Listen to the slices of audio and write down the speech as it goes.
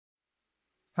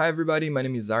Hi everybody, my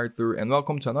name is Arthur and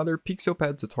welcome to another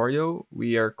PixelPAD tutorial.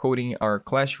 We are coding our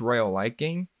Clash Royale like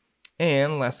game,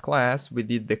 and last class we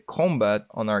did the combat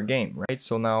on our game, right?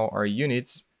 So now our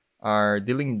units are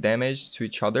dealing damage to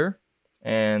each other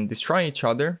and destroying each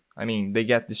other. I mean, they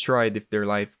get destroyed if their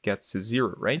life gets to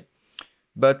 0, right?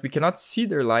 But we cannot see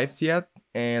their lives yet,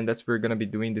 and that's what we're gonna be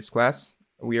doing this class.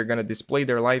 We are gonna display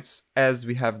their lives as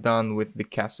we have done with the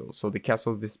castle. So the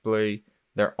castles display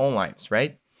their own lives,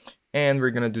 right? And we're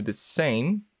gonna do the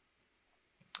same.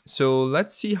 So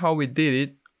let's see how we did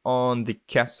it on the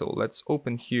castle. Let's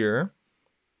open here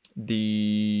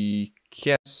the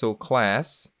castle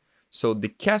class. So the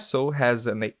castle has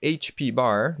an HP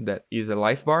bar that is a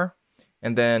life bar,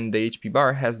 and then the HP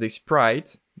bar has the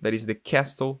sprite that is the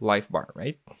castle life bar,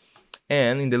 right?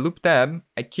 And in the loop tab,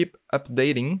 I keep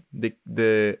updating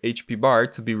the HP bar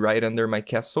to be right under my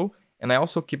castle, and I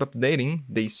also keep updating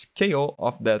the scale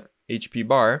of that HP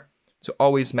bar to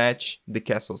always match the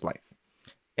castle's life.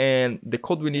 And the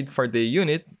code we need for the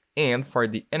unit and for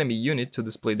the enemy unit to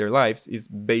display their lives is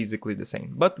basically the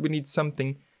same. But we need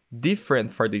something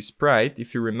different for the sprite.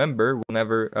 If you remember,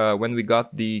 when we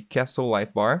got the castle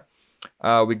life bar,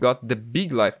 we got the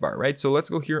big life bar, right? So let's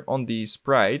go here on the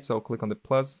sprites. I'll click on the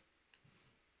plus.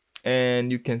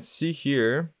 And you can see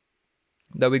here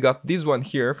that we got this one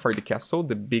here for the castle,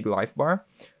 the big life bar.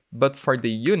 But for the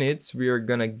units, we are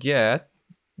gonna get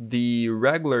the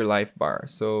regular life bar.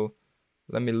 So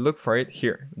let me look for it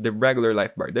here, the regular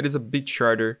life bar. That is a bit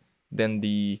shorter than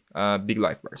the big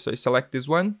life bar. So I select this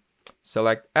one,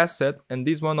 select asset, and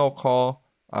this one I'll call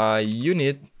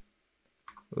unit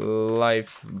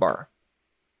life bar.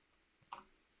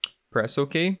 Press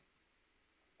OK.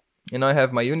 And I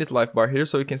have my unit life bar here,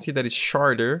 so you can see that it's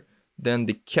shorter than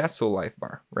the castle life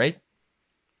bar, right?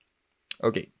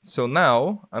 Okay, so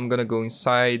now I'm gonna go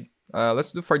inside.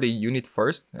 Let's do for the unit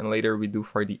first, and later we do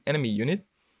for the enemy unit.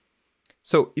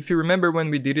 So if you remember when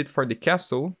we did it for the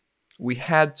castle, we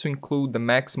had to include the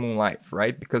maximum life,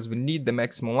 right? Because we need the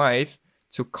maximum life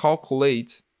to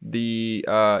calculate the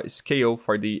scale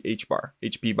for the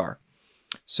HP bar.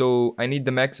 So I need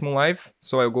the maximum life,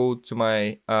 so I'll go to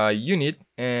my unit,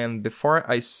 and before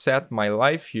I set my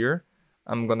life here,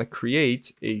 I'm gonna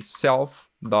create a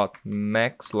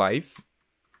self.maxLife.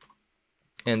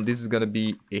 And this is gonna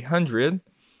be 100,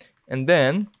 and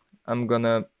then I'm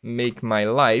gonna make my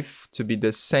life to be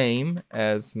the same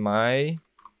as my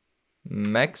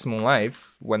maximum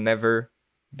life whenever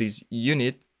this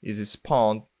unit is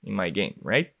spawned in my game,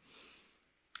 right?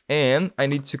 And I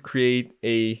need to create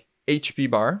a HP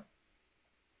bar,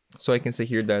 so I can say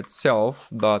here that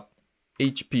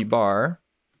self.HP bar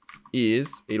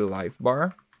is a life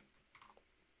bar,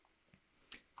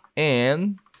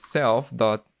 and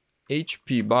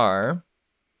self.HP bar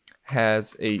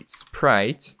has a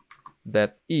sprite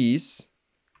that is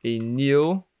a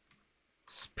new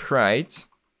sprite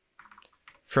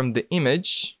from the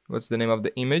image. What's the name of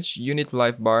the image? Unit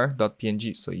life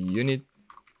bar.png. So unit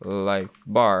life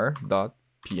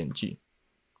bar.png.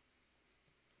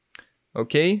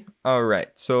 Okay, all right.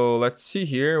 So let's see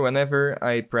here. Whenever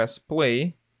I press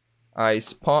play, I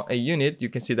spawn a unit. You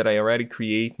can see that I already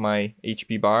create my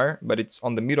HP bar, but it's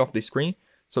on the middle of the screen.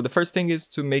 So the first thing is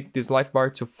to make this life bar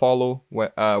to follow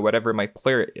whatever my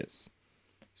player is.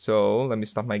 So let me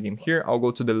stop my game here. I'll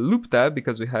go to the loop tab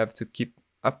because we have to keep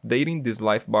updating this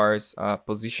life bar's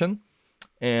position.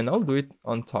 And I'll do it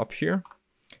on top here.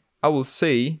 I will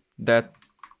say that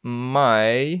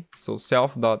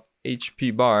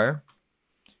self.HP bar.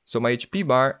 So my HP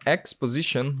bar X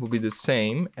position will be the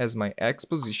same as my X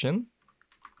position,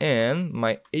 and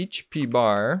my HP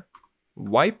bar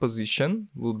Y position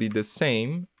will be the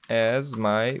same as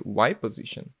my Y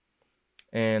position.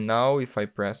 And now if I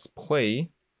press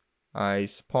play, I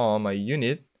spawn my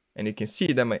unit, and you can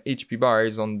see that my HP bar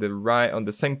is on the right, on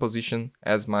the same position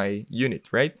as my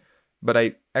unit, right? But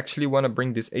I actually want to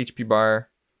bring this HP bar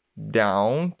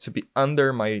down to be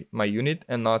under my unit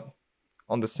and not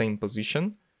on the same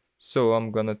position. So I'm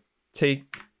gonna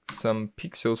take some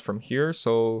pixels from here.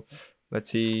 So let's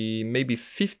see, maybe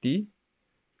 50,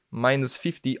 minus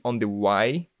 50 on the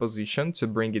Y position to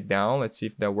bring it down. Let's see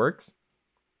if that works.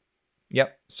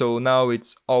 Yep, so now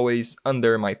it's always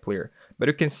under my player. But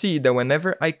you can see that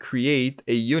whenever I create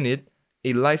a unit,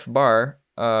 a life bar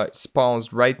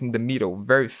spawns right in the middle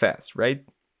very fast, right?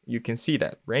 You can see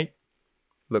that, right?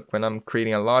 Look, when I'm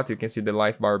creating a lot, you can see the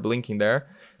life bar blinking there.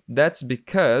 That's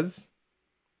because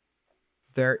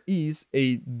there is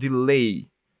a delay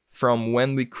from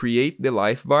when we create the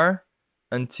life bar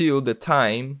until the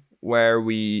time where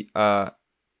we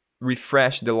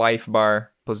refresh the life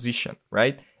bar position,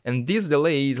 right? And this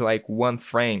delay is like 1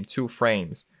 frame, 2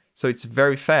 frames. So it's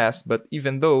very fast, but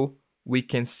even though we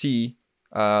can see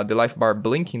the life bar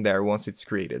blinking there once it's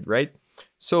created, right?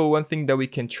 So one thing that we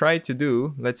can try to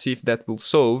do, let's see if that will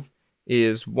solve,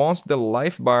 is once the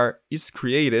life bar is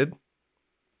created,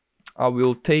 I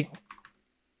will take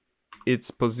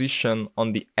its position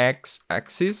on the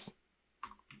x-axis,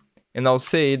 and I'll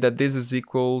say that this is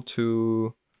equal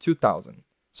to 2000.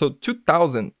 So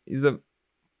 2000 is a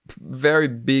very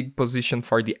big position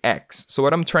for the x. So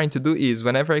what I'm trying to do is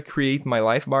whenever I create my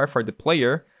life bar for the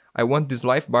player, I want this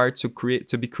life bar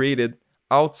to be created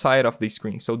outside of the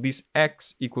screen. So this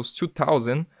x equals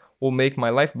 2000 will make my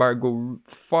life bar go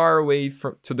far away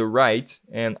to the right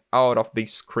and out of the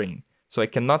screen. So I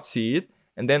cannot see it.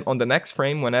 And then on the next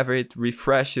frame, whenever it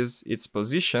refreshes its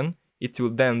position, it will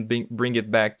then bring it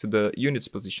back to the unit's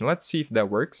position. Let's see if that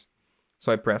works.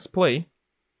 So I press play,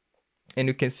 and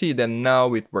you can see that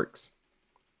now it works,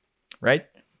 right?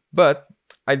 But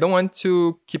I don't want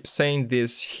to keep saying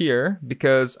this here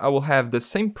because I will have the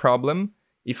same problem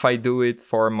if I do it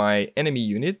for my enemy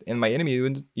unit, and my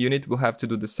enemy unit will have to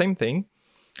do the same thing.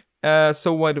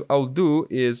 So what I'll do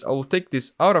is I'll take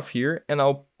this out of here and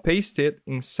I'll paste it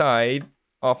inside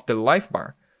of the life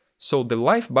bar. So the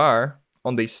life bar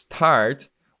on the start,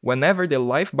 whenever the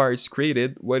life bar is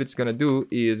created, what it's gonna do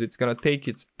is it's gonna take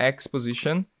its X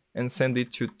position and send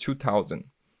it to 2000.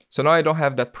 So now I don't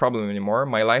have that problem anymore.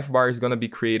 My life bar is gonna be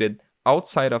created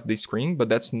outside of the screen, but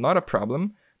that's not a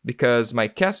problem because my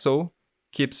castle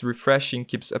keeps refreshing,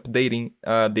 keeps updating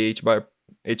the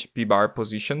HP bar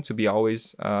position to be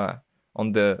always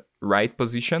on the right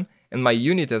position, and my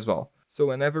unit as well. So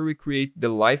whenever we create the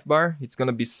life bar, it's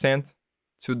gonna be sent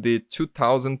to the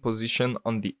 2000 position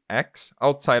on the X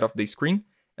outside of the screen.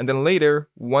 And then later,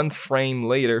 1 frame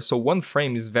later, so 1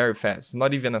 frame is very fast,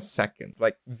 not even a second,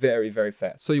 like very, very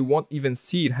fast. So you won't even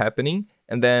see it happening.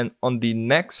 And then on the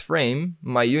next frame,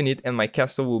 my unit and my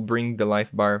castle will bring the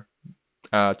life bar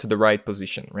to the right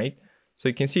position, right? So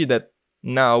you can see that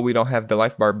now we don't have the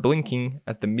life bar blinking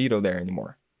at the middle there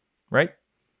anymore, right?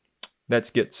 That's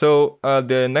good. So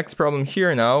the next problem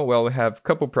here now, well, we have a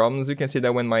couple problems. You can see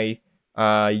that when my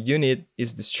unit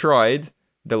is destroyed,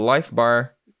 the life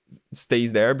bar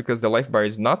stays there because the life bar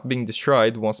is not being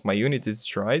destroyed once my unit is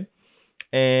destroyed.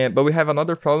 But we have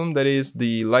another problem, that is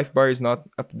the life bar is not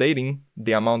updating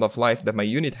the amount of life that my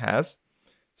unit has.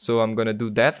 So I'm gonna do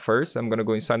that first. I'm gonna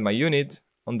go inside my unit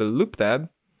on the loop tab,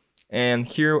 and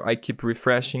here I keep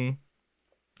refreshing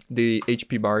the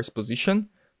HP bar's position,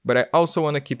 but I also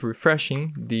want to keep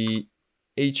refreshing the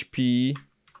HP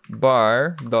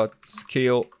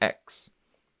bar.scalex.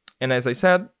 And as I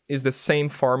said, it's the same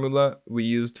formula we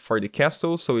used for the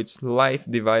castle, so it's life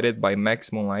divided by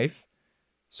maximum life.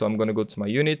 So I'm gonna go to my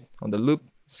unit on the loop,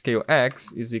 scale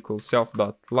x is equal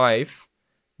self.life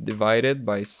divided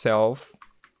by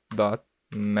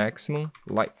self.maximum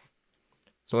life.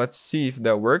 So let's see if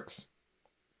that works.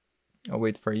 I'll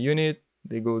wait for a unit,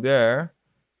 they go there,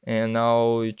 and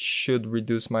now it should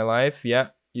reduce my life. Yeah,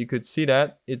 you could see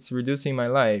that it's reducing my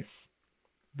life.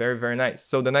 Very, very nice.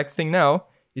 So the next thing now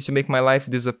is to make my life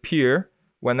disappear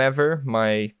whenever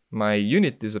my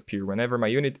unit disappears. Whenever my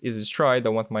unit is destroyed, I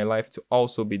want my life to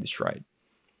also be destroyed.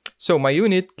 So my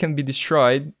unit can be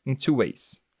destroyed in 2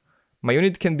 ways. My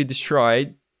unit can be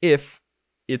destroyed if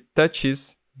it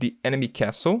touches the enemy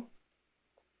castle,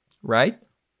 right?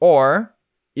 Or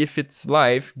if its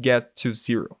life gets to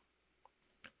 0,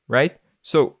 right?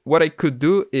 So what I could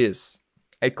do is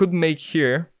I could make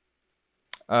here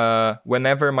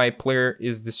whenever my player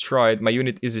is destroyed, my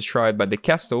unit is destroyed by the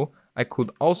castle, I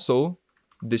could also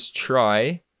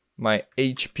destroy my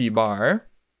HP bar,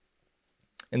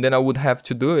 and then I would have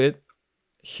to do it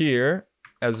here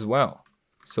as well.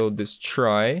 So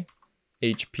destroy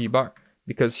HP bar,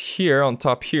 because here on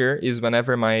top here is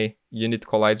whenever my unit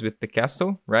collides with the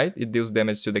castle, right? It deals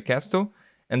damage to the castle,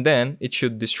 and then it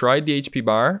should destroy the HP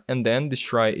bar and then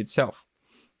destroy itself.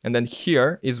 And then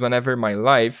here is whenever my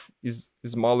life is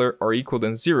smaller or equal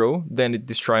than 0, then it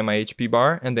destroy my HP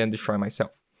bar and then destroy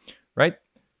myself, right?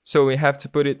 So we have to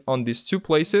put it on these 2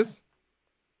 places.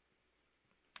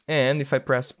 And if I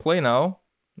press play now,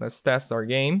 let's test our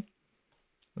game.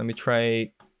 Let me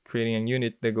try creating a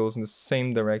unit that goes in the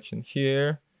same direction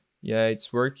here. Yeah,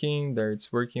 it's working. There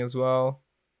it's working as well.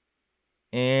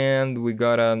 And we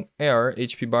got an error.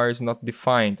 HP bar is not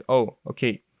defined. Oh,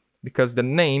 okay. Because the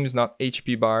name is not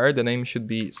HP bar, the name should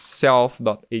be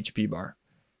self.HP bar.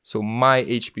 So my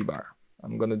HP bar.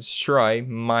 I'm gonna destroy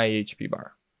my HP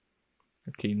bar.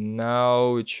 Okay,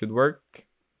 now it should work.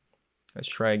 Let's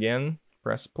try again.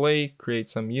 Press play, create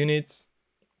some units.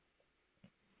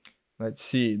 Let's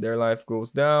see, their life goes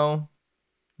down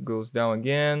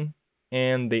again,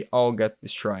 and they all get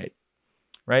destroyed.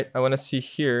 Right? I want to see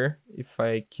here if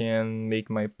I can make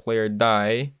my player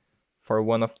die for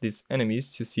one of these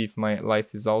enemies to see if my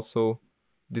life is also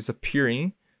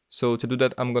disappearing. So to do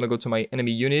that, I'm going to go to my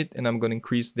enemy unit and I'm going to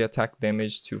increase the attack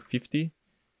damage to 50.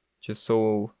 Just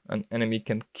so an enemy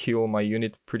can kill my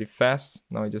unit pretty fast.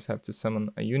 Now I just have to summon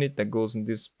a unit that goes in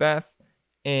this path.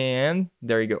 And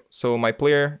there you go. So my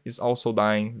player is also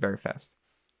dying very fast.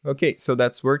 Okay, so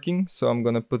that's working. So I'm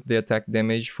gonna put the attack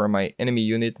damage for my enemy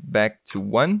unit back to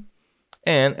 1.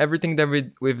 And everything that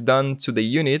we've done to the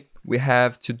unit, we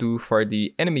have to do for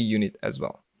the enemy unit as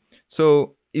well.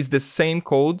 So it's the same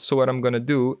code. So what I'm gonna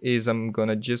do is I'm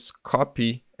gonna just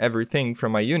copy everything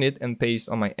from my unit and paste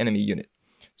on my enemy unit.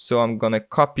 So I'm gonna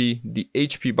copy the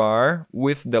HP bar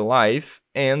with the life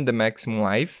and the maximum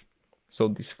life. So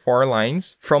these 4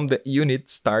 lines from the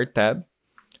unit start tab.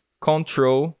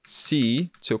 Control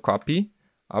C to copy.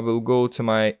 I will go to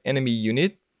my enemy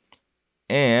unit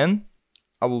and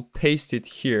I will paste it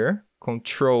here.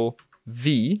 Control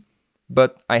V.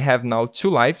 But I have now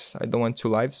 2 lives. I don't want 2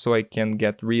 lives, so I can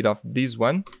get rid of this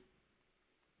one.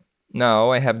 Now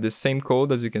I have the same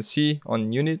code as you can see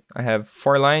on unit. I have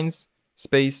 4 lines,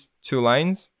 space, 2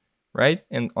 lines, right?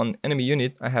 And on enemy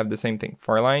unit, I have the same thing.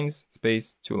 4 lines,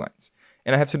 space, 2 lines.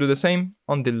 And I have to do the same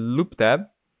on the loop tab.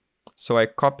 So I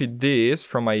copied this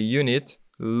from my unit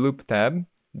loop tab,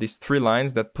 these 3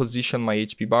 lines that position my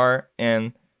HP bar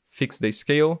and fix the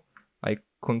scale. I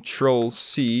Control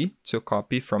C to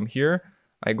copy from here.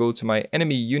 I go to my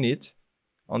enemy unit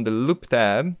on the loop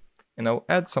tab and I'll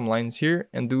add some lines here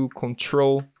and do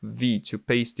Control V to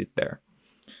paste it there.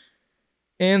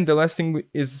 And the last thing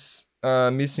is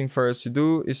missing for us to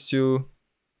do is to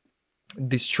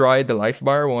destroy the life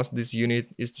bar once this unit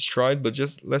is destroyed, but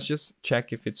let's just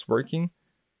check if it's working.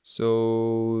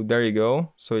 So there you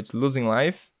go. So it's losing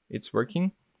life, it's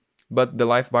working, but the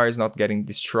life bar is not getting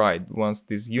destroyed once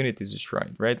this unit is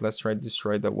destroyed, right? Let's try to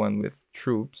destroy the one with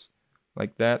troops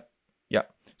like that. Yeah.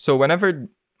 So whenever,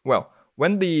 well,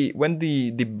 when the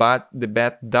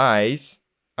bat dies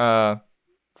by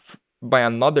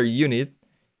another unit,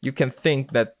 you can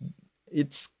think that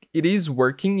it is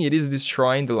working, it is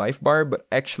destroying the life bar, but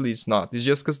actually it's not. It's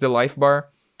just because the life bar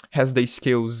has the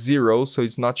scale 0, so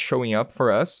it's not showing up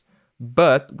for us.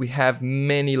 But we have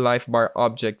many life bar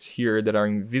objects here that are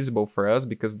invisible for us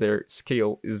because their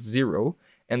scale is 0.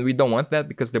 And we don't want that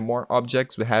because the more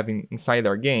objects we have inside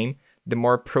our game, the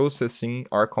more processing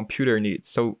our computer needs.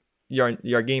 So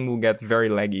your game will get very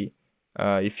laggy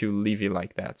if you leave it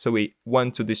like that. So we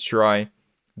want to destroy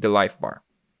the life bar.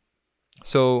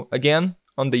 So again,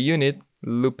 on the unit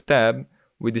loop tab,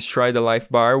 we destroy the life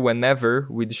bar whenever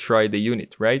we destroy the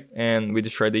unit, right? And we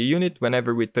destroy the unit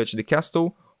whenever we touch the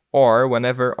castle or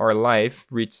whenever our life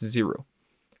reaches 0.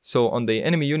 So on the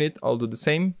enemy unit, I'll do the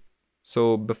same.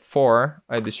 So before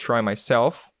I destroy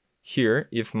myself, here,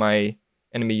 if my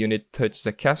enemy unit touches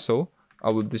a castle,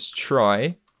 I will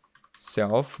destroy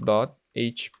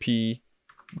self.hp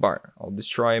bar. I'll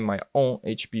destroy my own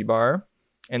HP bar.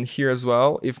 And here as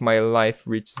well, if my life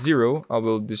reaches 0, I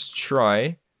will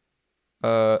destroy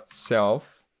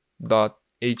self.hp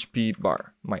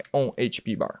bar, my own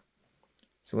HP bar.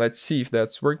 So let's see if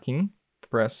that's working.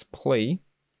 Press play.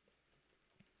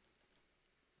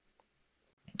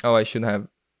 Oh, I should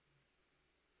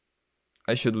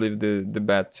leave the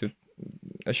bat to,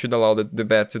 I should allow the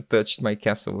bat to touch my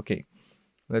castle. Okay,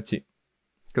 let's see.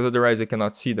 Because otherwise I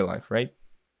cannot see the life, right?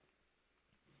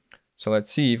 So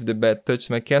let's see if the bat touches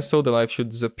my castle, the life should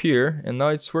disappear, and now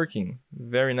it's working.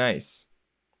 Very nice.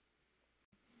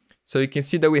 So you can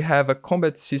see that we have a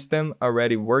combat system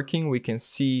already working. We can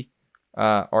see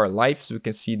our lives, we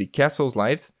can see the castle's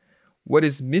lives. What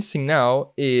is missing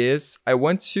now is I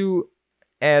want to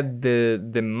add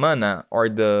the mana or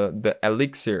the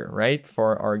elixir, right,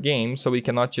 for our game. So we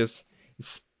cannot just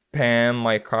spam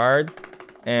my card,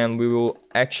 and we will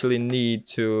actually need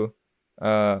to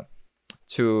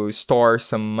store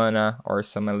some mana or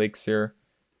some elixir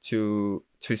to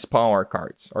spawn our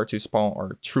cards or to spawn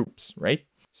our troops, right?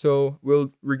 So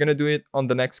we're gonna do it on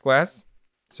the next class.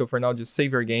 So for now, just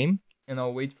save your game and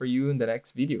I'll wait for you in the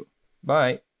next video.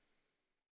 Bye.